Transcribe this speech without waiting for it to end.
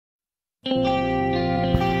Step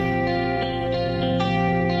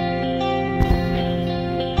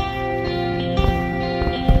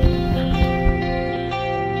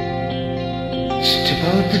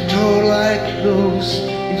out the door like close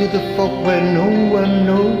into the fog where no one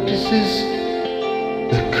notices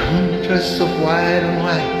the contrast of white and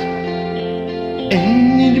white.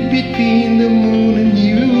 And in between the moon and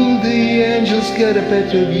you, the angels get a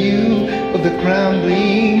better view of the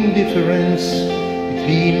crumbling difference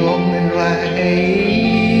between wrong and right.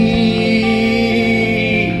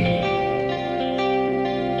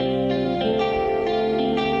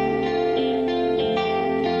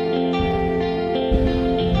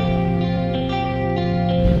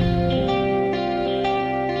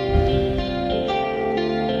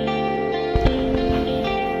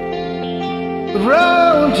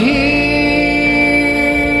 Round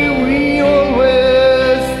here we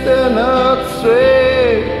always stand out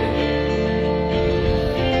straight.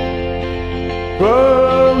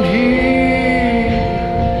 Round here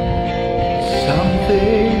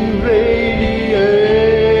something radiates.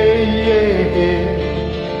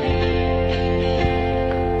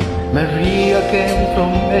 Maria came from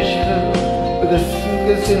Nashville with a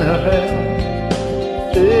suitcase in her hand.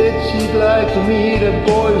 Said she'd like to meet a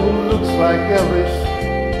boy who looks like Elvis.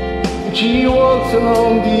 And she walks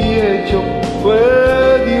along the edge of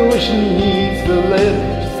where the ocean meets the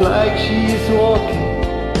land, just like she's walking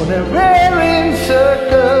on a wearing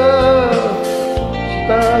circle. She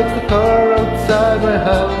parks the car outside my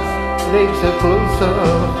house, takes her closer.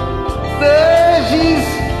 Says she's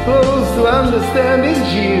close to understanding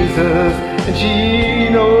Jesus, and she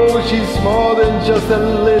knows she's more than just a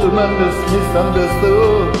little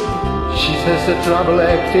misunderstood. She says the trouble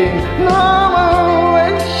acting normal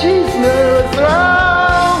when she's nervous.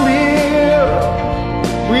 Round here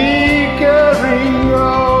we carry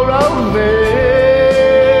all our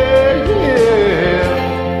men,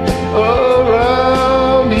 yeah.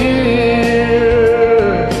 Around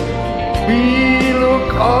here we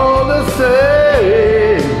look all the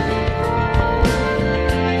same.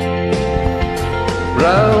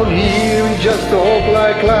 Round here we just talk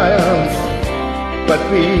like lions, but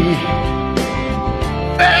we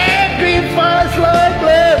sacrifice like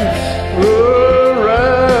lambs.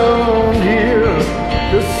 Around here,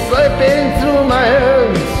 the slipping through my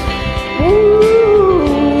hands.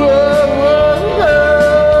 Ooh, oh, oh, oh.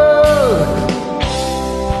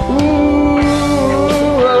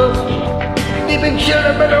 Ooh, oh. Deep in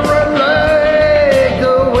shadow, better run like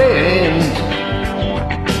the wind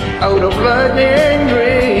out of lightning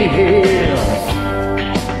rains.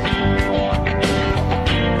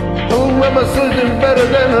 Oh, mama something better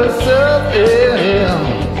than herself,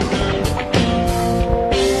 yeah.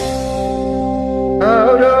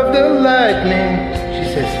 Out of the lightning, she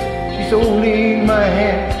says, she's only in my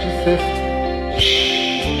hand. She says,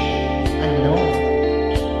 shh, I know.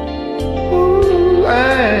 Ooh, I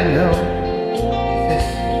know. She says,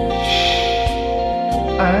 shh,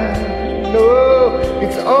 I know.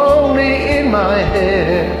 It's only in my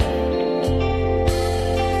head.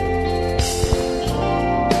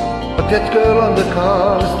 But that girl on the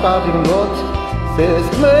car's parking lot says,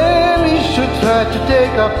 man, we should try to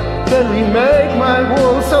take up. Then we make my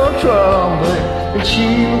world so trembling. And she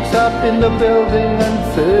looks up in the building and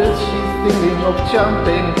says she's thinking of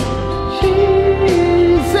jumping. She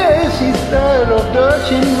says she's tired of dirt,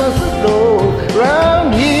 she mustn't go.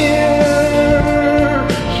 Round here,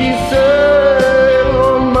 she said,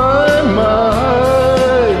 on my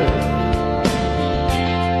mind.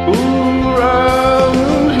 Ooh,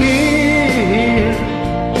 round here,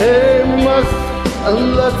 there must a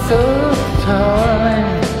lots of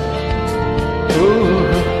time. Ooh,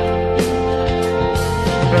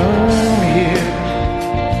 round here,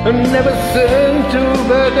 I never seem to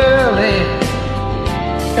bed early,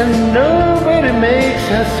 and nobody makes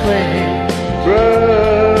us wait.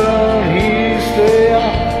 Round here, stay up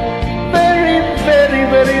very, very,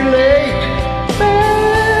 very late,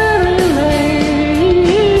 very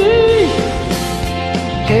late.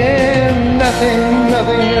 Yeah, nothing but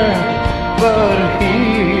here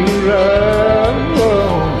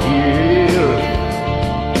around here.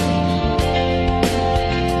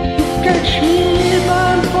 You catch me if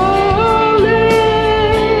I'm falling.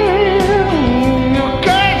 You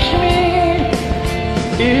catch me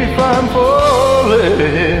if I'm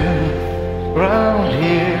falling. Round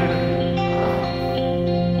here,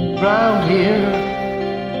 round here,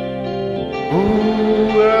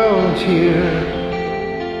 ooh, round here.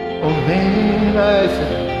 Oh, then I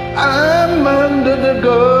said, I'm under the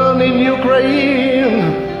gun in Ukraine,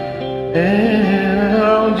 and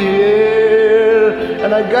around here,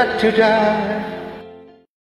 and I got to die.